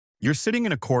You're sitting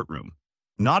in a courtroom,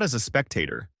 not as a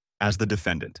spectator, as the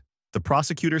defendant. The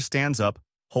prosecutor stands up,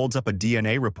 holds up a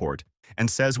DNA report,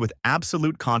 and says with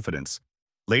absolute confidence,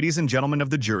 "Ladies and gentlemen of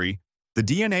the jury, the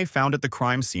DNA found at the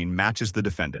crime scene matches the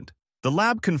defendant. The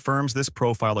lab confirms this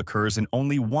profile occurs in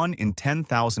only 1 in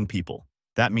 10,000 people.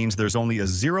 That means there's only a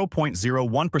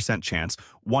 0.01% chance,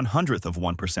 1/100th of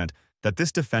 1%, that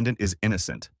this defendant is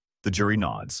innocent." The jury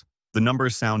nods. The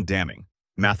numbers sound damning.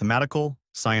 Mathematical,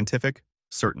 scientific,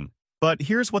 certain. But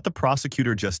here's what the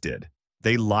prosecutor just did.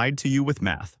 They lied to you with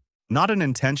math. Not an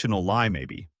intentional lie,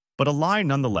 maybe, but a lie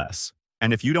nonetheless.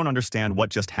 And if you don't understand what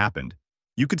just happened,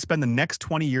 you could spend the next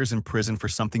 20 years in prison for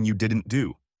something you didn't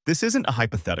do. This isn't a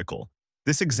hypothetical.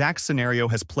 This exact scenario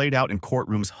has played out in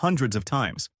courtrooms hundreds of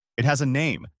times. It has a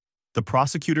name, the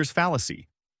prosecutor's fallacy,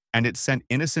 and it sent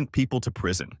innocent people to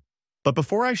prison. But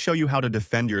before I show you how to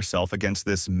defend yourself against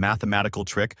this mathematical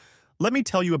trick, let me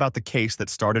tell you about the case that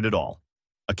started it all.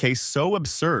 A case so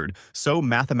absurd, so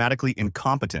mathematically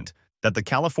incompetent, that the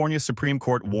California Supreme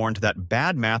Court warned that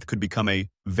bad math could become a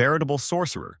veritable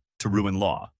sorcerer to ruin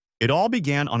law. It all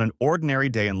began on an ordinary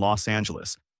day in Los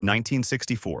Angeles,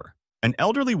 1964. An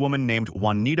elderly woman named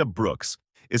Juanita Brooks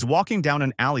is walking down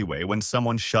an alleyway when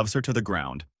someone shoves her to the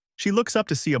ground. She looks up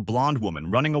to see a blonde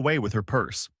woman running away with her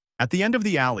purse. At the end of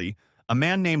the alley, a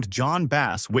man named John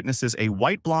Bass witnesses a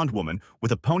white blonde woman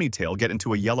with a ponytail get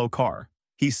into a yellow car.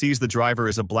 He sees the driver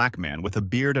is a black man with a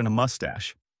beard and a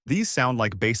mustache. These sound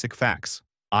like basic facts,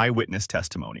 eyewitness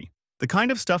testimony, the kind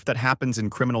of stuff that happens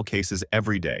in criminal cases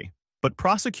every day. But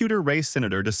prosecutor Ray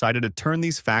Senator decided to turn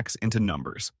these facts into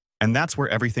numbers. And that's where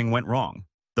everything went wrong.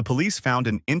 The police found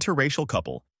an interracial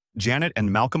couple, Janet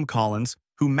and Malcolm Collins,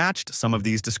 who matched some of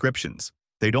these descriptions.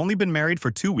 They'd only been married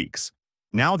for 2 weeks.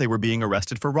 Now they were being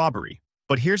arrested for robbery.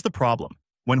 But here's the problem.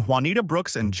 When Juanita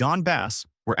Brooks and John Bass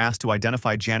were asked to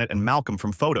identify Janet and Malcolm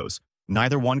from photos,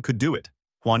 neither one could do it.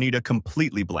 Juanita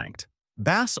completely blanked.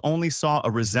 Bass only saw a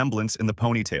resemblance in the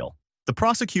ponytail. The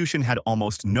prosecution had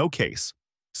almost no case.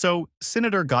 So,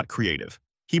 Senator got creative.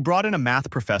 He brought in a math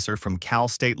professor from Cal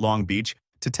State Long Beach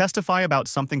to testify about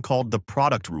something called the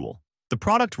product rule. The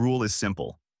product rule is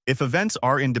simple. If events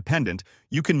are independent,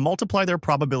 you can multiply their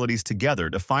probabilities together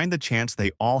to find the chance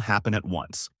they all happen at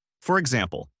once. For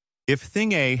example, if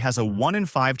thing A has a 1 in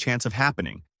 5 chance of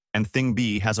happening and thing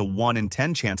B has a 1 in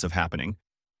 10 chance of happening,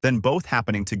 then both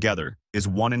happening together is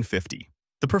 1 in 50.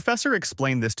 The professor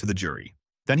explained this to the jury.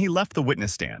 Then he left the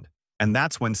witness stand, and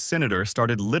that's when Senator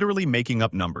started literally making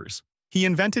up numbers. He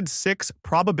invented 6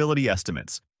 probability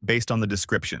estimates based on the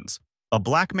descriptions. A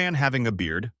black man having a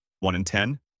beard, 1 in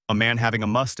 10. A man having a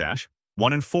mustache,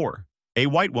 1 in 4. A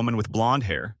white woman with blonde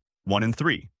hair, 1 in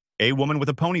 3. A woman with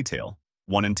a ponytail,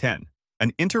 1 in 10.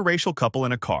 An interracial couple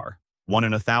in a car, 1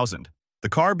 in 1,000. The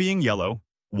car being yellow,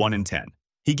 1 in 10.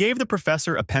 He gave the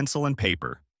professor a pencil and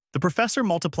paper. The professor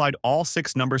multiplied all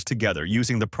 6 numbers together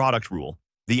using the product rule.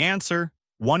 The answer,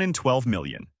 1 in 12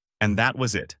 million. And that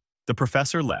was it. The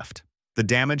professor left. The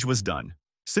damage was done.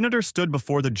 Senator stood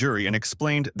before the jury and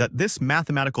explained that this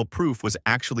mathematical proof was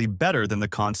actually better than the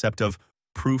concept of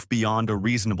proof beyond a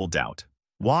reasonable doubt.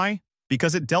 Why?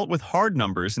 Because it dealt with hard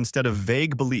numbers instead of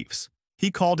vague beliefs.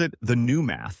 He called it the new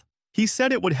math. He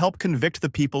said it would help convict the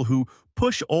people who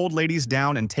push old ladies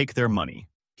down and take their money.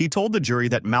 He told the jury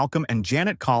that Malcolm and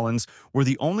Janet Collins were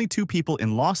the only 2 people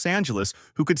in Los Angeles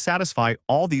who could satisfy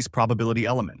all these probability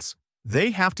elements.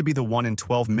 They have to be the 1 in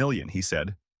 12 million, he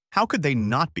said. How could they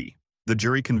not be? The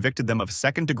jury convicted them of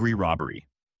second-degree robbery.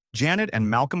 Janet and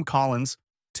Malcolm Collins,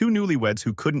 2 newlyweds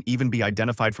who couldn't even be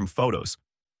identified from photos,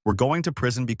 were going to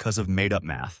prison because of made-up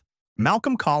math.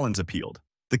 Malcolm Collins appealed.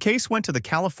 The case went to the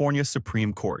California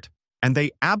Supreme Court, and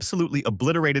they absolutely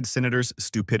obliterated Senator's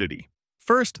stupidity.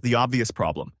 First, the obvious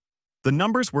problem. The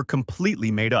numbers were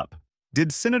completely made up.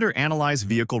 Did Senator analyze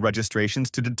vehicle registrations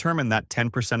to determine that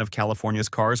 10% of California's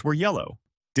cars were yellow?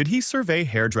 Did he survey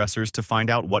hairdressers to find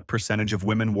out what percentage of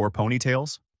women wore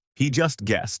ponytails? He just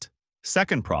guessed.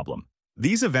 Second problem.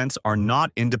 These events are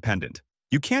not independent.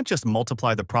 You can't just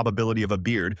multiply the probability of a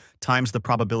beard times the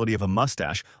probability of a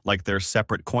mustache like they're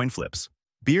separate coin flips.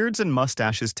 Beards and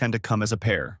mustaches tend to come as a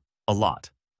pair. A lot.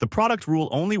 The product rule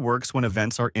only works when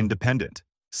events are independent.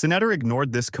 Senator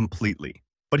ignored this completely.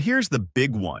 But here's the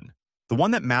big one. The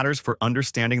one that matters for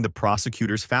understanding the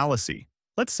prosecutor's fallacy.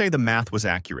 Let's say the math was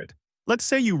accurate. Let's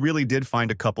say you really did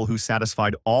find a couple who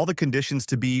satisfied all the conditions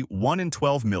to be 1 in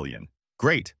 12 million.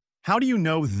 Great. How do you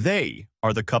know they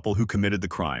are the couple who committed the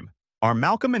crime? Are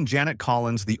Malcolm and Janet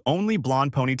Collins the only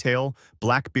blonde ponytail,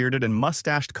 black-bearded and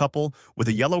mustached couple with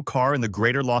a yellow car in the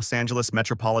greater Los Angeles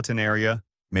metropolitan area?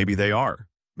 Maybe they are.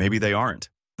 Maybe they aren't.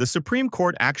 The Supreme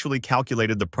Court actually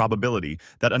calculated the probability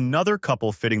that another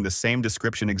couple fitting the same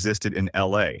description existed in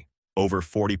LA, over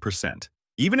 40%.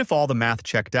 Even if all the math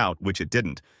checked out, which it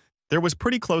didn't, there was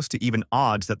pretty close to even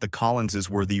odds that the Collinses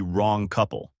were the wrong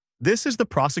couple. This is the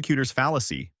prosecutor's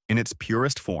fallacy in its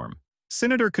purest form.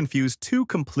 Senator confused two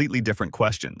completely different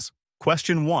questions.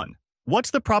 Question 1. What's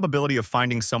the probability of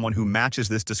finding someone who matches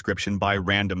this description by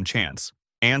random chance?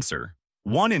 Answer: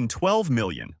 1 in 12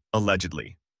 million,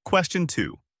 allegedly. Question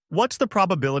 2. What's the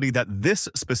probability that this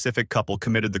specific couple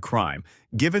committed the crime,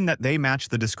 given that they match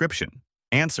the description?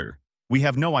 Answer: we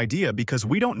have no idea because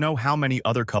we don't know how many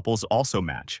other couples also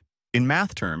match. In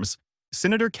math terms,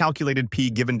 Senator calculated P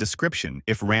given description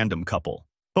if random couple.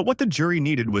 But what the jury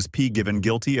needed was P given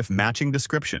guilty if matching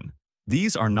description.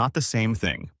 These are not the same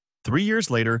thing. 3 years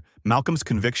later, Malcolm's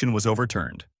conviction was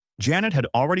overturned. Janet had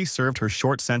already served her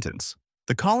short sentence.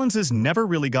 The Collinses never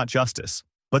really got justice,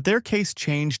 but their case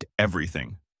changed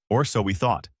everything. Or so we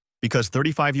thought. Because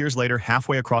 35 years later,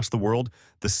 halfway across the world,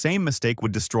 the same mistake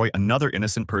would destroy another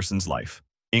innocent person's life.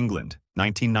 England,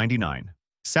 1999.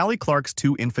 Sally Clark's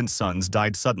 2 infant sons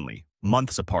died suddenly,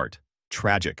 months apart.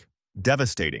 Tragic.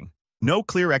 Devastating. No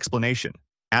clear explanation.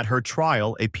 At her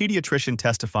trial, a pediatrician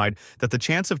testified that the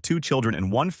chance of 2 children in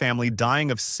one family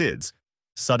dying of SIDS,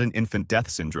 sudden infant death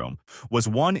syndrome, was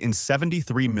 1 in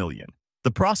 73 million.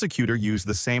 The prosecutor used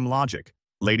the same logic.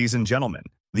 Ladies and gentlemen,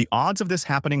 the odds of this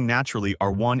happening naturally are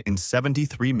 1 in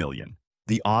 73 million.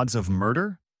 The odds of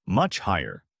murder? Much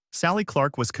higher. Sally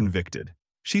Clark was convicted.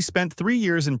 She spent 3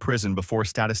 years in prison before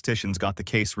statisticians got the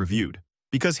case reviewed.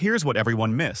 Because here's what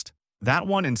everyone missed. That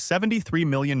 1 in 73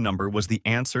 million number was the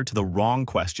answer to the wrong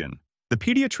question. The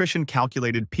pediatrician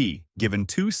calculated P, given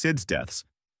 2 SIDS deaths.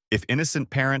 If innocent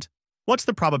parent, what's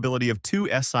the probability of 2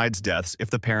 SIDS deaths if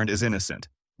the parent is innocent?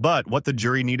 But what the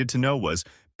jury needed to know was,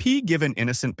 P given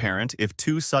innocent parent if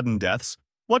 2 sudden deaths,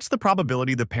 what's the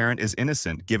probability the parent is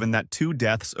innocent given that 2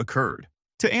 deaths occurred?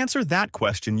 To answer that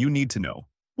question, you need to know,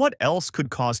 what else could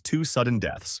cause 2 sudden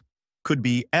deaths? Could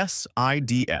be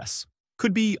SIDS.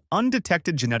 Could be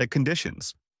undetected genetic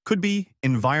conditions. Could be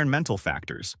environmental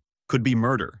factors. Could be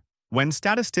murder. When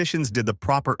statisticians did the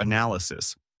proper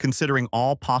analysis, considering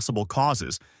all possible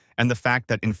causes, and the fact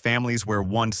that in families where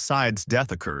one side's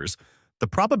death occurs, the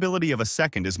probability of a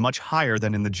second is much higher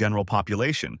than in the general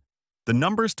population, the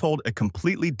numbers told a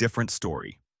completely different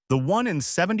story. The 1 in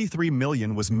 73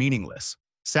 million was meaningless.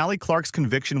 Sally Clark's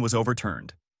conviction was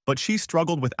overturned, but she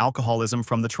struggled with alcoholism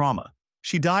from the trauma.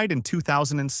 She died in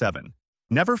 2007.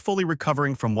 Never fully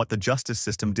recovering from what the justice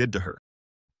system did to her.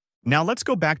 Now let's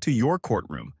go back to your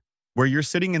courtroom, where you're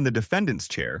sitting in the defendant's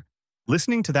chair,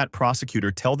 listening to that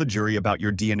prosecutor tell the jury about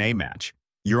your DNA match.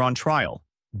 You're on trial.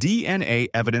 DNA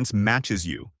evidence matches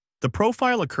you. The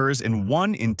profile occurs in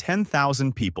 1 in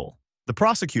 10,000 people. The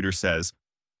prosecutor says,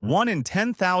 1 in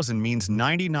 10,000 means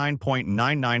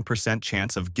 99.99%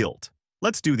 chance of guilt.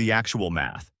 Let's do the actual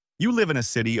math. You live in a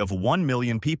city of 1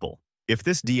 million people. If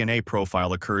this DNA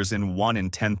profile occurs in 1 in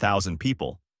 10,000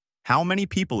 people, how many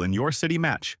people in your city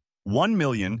match? 1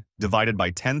 million divided by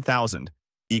 10,000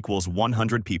 equals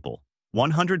 100 people.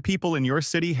 100 people in your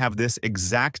city have this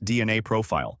exact DNA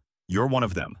profile. You're one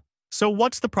of them. So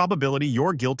what's the probability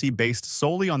you're guilty based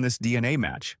solely on this DNA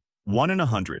match? 1 in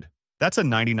 100. That's a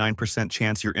 99%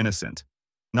 chance you're innocent,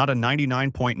 not a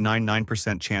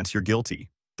 99.99% chance you're guilty.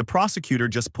 The prosecutor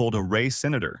just pulled a Ray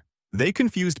Senator. They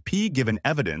confused P given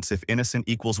evidence if innocent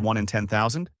equals 1 in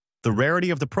 10,000, the rarity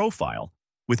of the profile,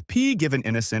 with P given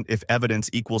innocent if evidence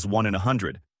equals 1 in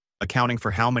 100, accounting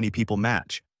for how many people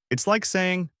match. It's like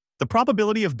saying, the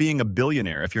probability of being a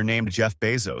billionaire if you're named Jeff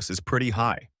Bezos is pretty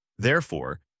high.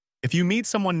 Therefore, if you meet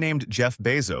someone named Jeff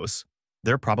Bezos,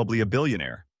 they're probably a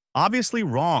billionaire. Obviously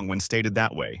wrong when stated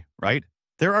that way, right?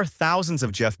 There are thousands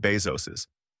of Jeff Bezoses.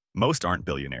 Most aren't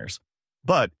billionaires.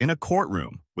 But in a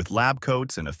courtroom, with lab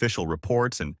coats and official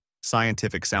reports and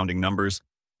scientific-sounding numbers,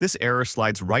 this error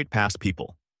slides right past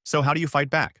people. So how do you fight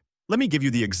back? Let me give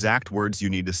you the exact words you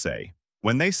need to say.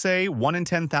 When they say 1 in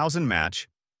 10,000 match,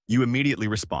 you immediately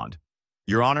respond,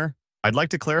 Your Honor, I'd like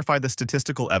to clarify the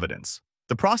statistical evidence.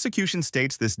 The prosecution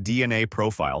states this DNA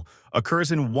profile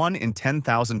occurs in 1 in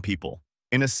 10,000 people.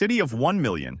 In a city of 1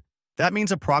 million, that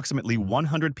means approximately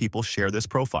 100 people share this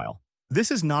profile. This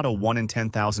is not a 1 in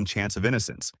 10,000 chance of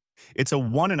innocence. It's a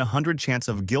 1 in 100 chance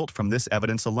of guilt from this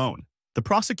evidence alone. The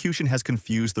prosecution has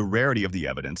confused the rarity of the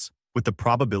evidence with the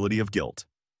probability of guilt.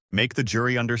 Make the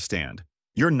jury understand.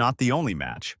 You're not the only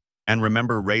match. And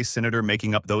remember Ray Senator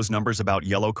making up those numbers about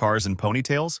yellow cars and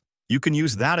ponytails? You can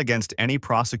use that against any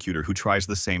prosecutor who tries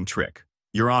the same trick.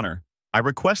 Your Honor, I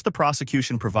request the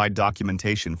prosecution provide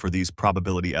documentation for these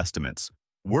probability estimates.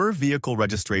 Were vehicle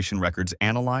registration records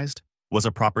analyzed? Was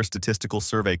a proper statistical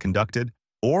survey conducted?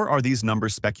 Or are these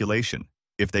numbers speculation?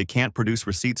 If they can't produce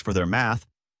receipts for their math,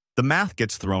 the math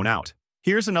gets thrown out.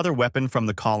 Here's another weapon from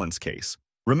the Collins case.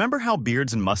 Remember how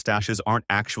beards and mustaches aren't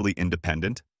actually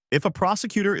independent? If a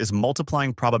prosecutor is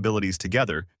multiplying probabilities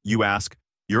together, you ask,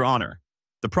 Your Honor,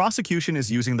 the prosecution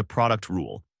is using the product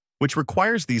rule, which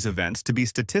requires these events to be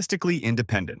statistically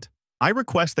independent. I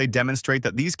request they demonstrate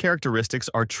that these characteristics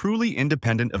are truly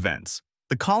independent events.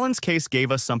 The Collins case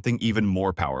gave us something even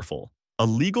more powerful, a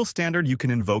legal standard you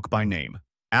can invoke by name.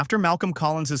 After Malcolm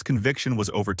Collins's conviction was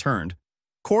overturned,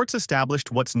 courts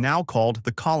established what's now called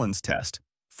the Collins test,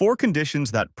 4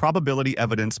 conditions that probability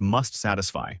evidence must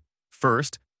satisfy.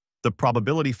 First, the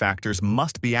probability factors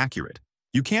must be accurate.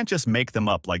 You can't just make them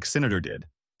up like Senator did.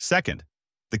 Second,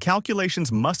 the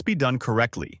calculations must be done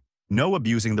correctly. No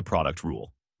abusing the product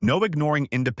rule. No ignoring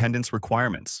independence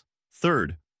requirements.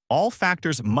 Third, all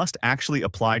factors must actually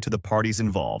apply to the parties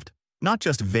involved, not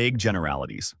just vague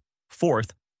generalities.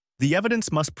 Fourth, the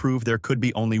evidence must prove there could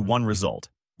be only one result.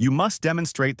 You must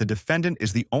demonstrate the defendant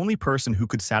is the only person who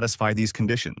could satisfy these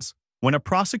conditions. When a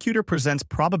prosecutor presents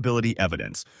probability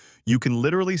evidence, you can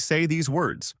literally say these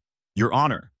words, Your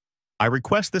Honor, I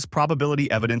request this probability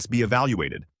evidence be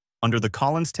evaluated under the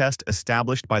Collins test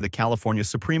established by the California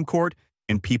Supreme Court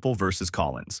in People v.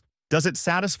 Collins. Does it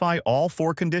satisfy all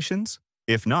 4 conditions?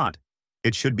 If not,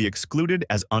 it should be excluded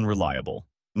as unreliable.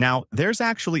 Now, there's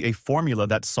actually a formula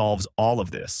that solves all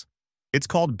of this. It's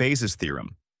called Bayes'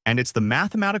 theorem, and it's the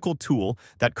mathematical tool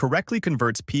that correctly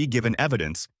converts P given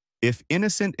evidence if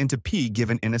innocent into P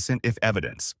given innocent if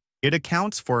evidence. It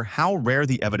accounts for how rare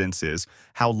the evidence is,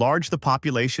 how large the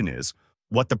population is,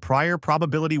 what the prior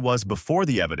probability was before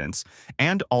the evidence,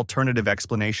 and alternative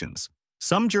explanations.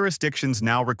 Some jurisdictions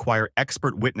now require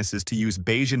expert witnesses to use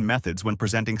Bayesian methods when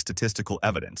presenting statistical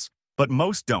evidence, but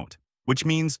most don't, which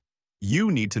means you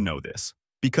need to know this.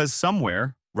 Because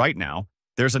somewhere, right now,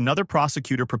 there's another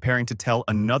prosecutor preparing to tell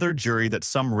another jury that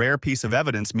some rare piece of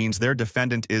evidence means their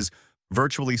defendant is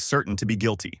virtually certain to be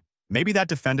guilty. Maybe that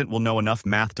defendant will know enough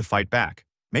math to fight back.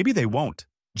 Maybe they won't.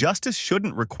 Justice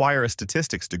shouldn't require a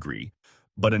statistics degree,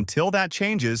 but until that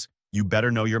changes, you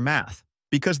better know your math.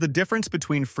 Because the difference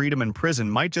between freedom and prison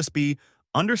might just be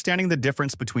understanding the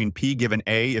difference between P given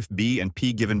A if B and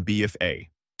P given B if A.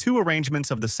 2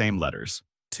 arrangements of the same letters.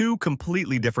 2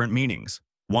 completely different meanings.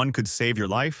 One could save your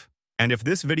life, and if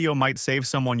this video might save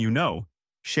someone you know,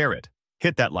 share it.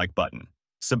 Hit that like button.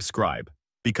 Subscribe.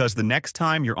 Because the next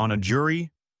time you're on a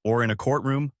jury, or in a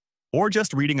courtroom, or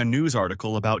just reading a news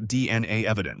article about DNA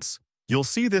evidence, you'll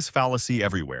see this fallacy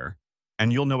everywhere,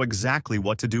 and you'll know exactly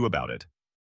what to do about it.